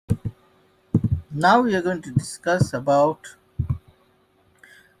Now we are going to discuss about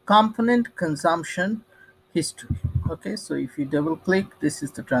component consumption history. Okay, so if you double click, this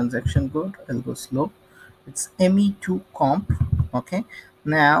is the transaction code. I'll go slow. It's me2 comp. Okay,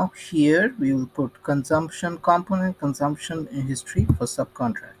 now here we will put consumption component consumption history for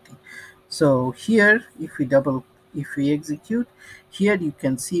subcontracting. So here if we execute, here you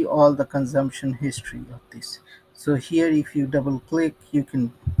can see all the consumption history of this. So here if you double click, you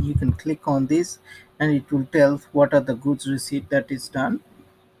can click on this and it will tell what are the goods receipt that is done.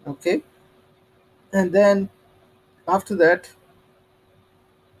 Okay, and then after that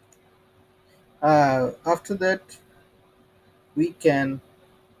after that we can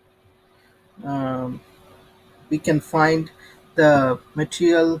um, we can find the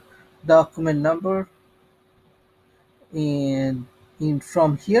material document number in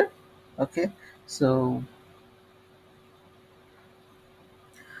from here. Okay, so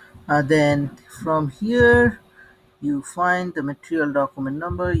then from here you find the material document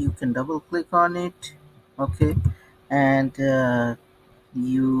number, you can double click on it. Okay, and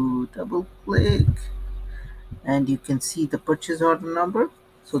you double click and you can see the purchase order number.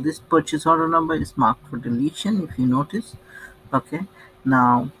 So this purchase order number is marked for deletion, if you notice. Okay,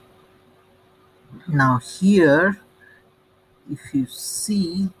 now here if you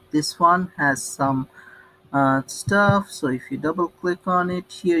see, this one has some stuff. So if you double click on it,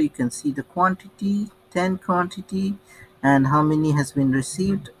 here you can see the quantity, 10 quantity, and how many has been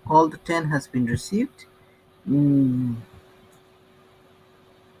received. All the 10 has been received. Mm,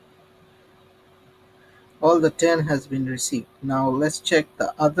 all the 10 has been received. Now let's check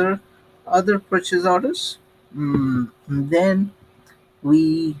the other purchase orders. Then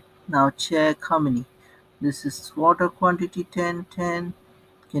we now check how many. This is water quantity 10, 10.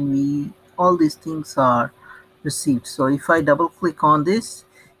 Can we, all these things are received. So if I double click on this,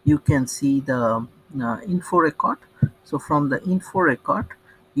 you can see the info record. So from the info record,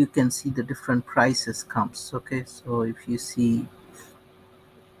 you can see the different prices comes. Okay, so if you see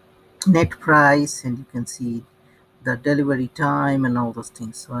net price, and you can see the delivery time and all those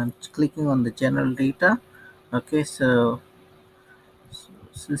things. So I'm clicking on the general data. Okay, so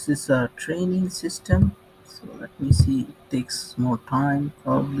this is a training system. So let me see, it takes more time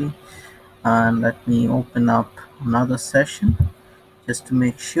probably, and let me open up another session just to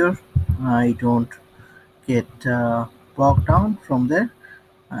make sure I don't get bogged down from there.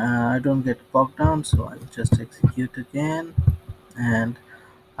 I don't get bogged down, so I'll just execute again and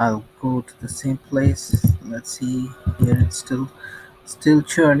I'll go to the same place. Let's see, here it's still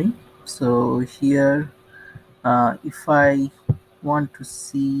churning. So here if I want to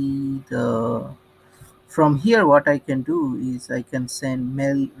see the, from here what I can do is I can send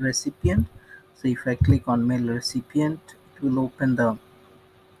mail recipient. So if I click on mail recipient, it will open the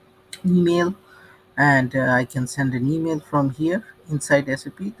email, and I can send an email from here inside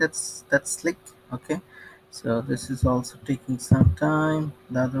SAP. That's slick. Okay, so this is also taking some time.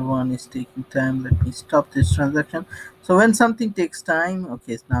 The other one is taking time. Let me stop this transaction. So when something takes time,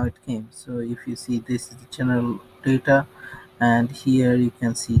 okay, so now it came. So if you see, this is the general data, and here you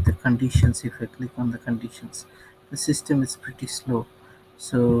can see the conditions. If I click on the conditions, the system is pretty slow,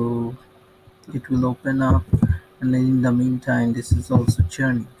 so it will open up, and then in the meantime this is also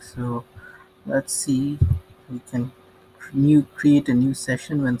churning. So let's see, we can create a new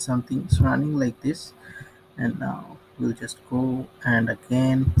session when something's running like this. And now we'll just go and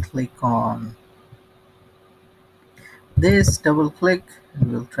again click on this, double click,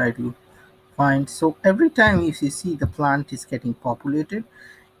 and we'll try to find. So every time if you see the plant is getting populated,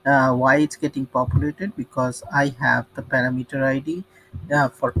 why it's getting populated, because I have the parameter ID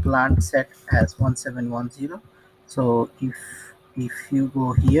for plant set as 1710. So if you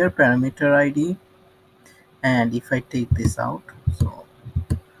go here, parameter ID, and if I take this out, so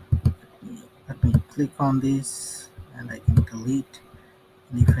let me click on this and I can delete,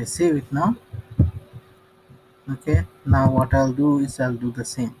 and if I save it now, okay, now what I'll do is I'll do the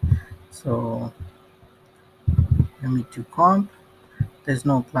same. So me2 comp, there's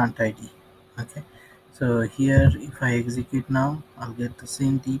no plant ID. Okay, so here if I execute now, I'll get the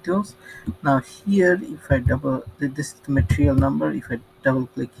same details. Now here if I double, this is the material number, if I double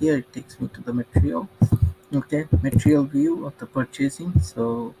click here, it takes me to the material. Okay, material view of the purchasing.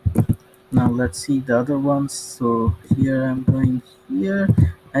 So now let's see the other ones. So here I'm going here,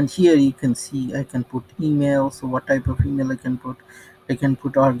 and here you can see I can put email. So what type of email I can put? I can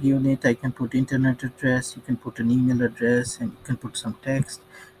put org unit, I can put internet address, you can put an email address, and you can put some text,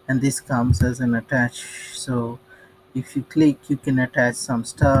 and this comes as an attach. So if you click, you can attach some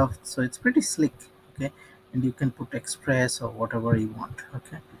stuff. So it's pretty slick. Okay, and you can put express or whatever you want.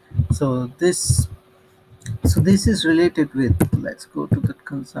 Okay, So this is related with, let's go to the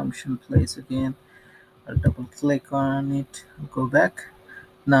consumption place again. I'll double click on it, go back.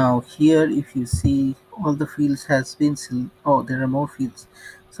 Now here if you see, all the fields has been oh, there are more fields.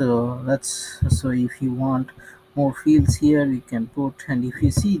 So if you want more fields here, you can put. And if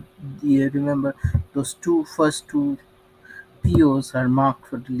you see, you remember those first two POs are marked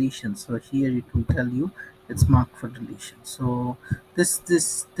for deletion. So here it will tell you it's marked for deletion. So this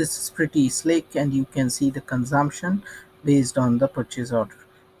is pretty slick, and you can see the consumption based on the purchase order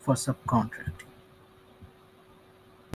for subcontracting.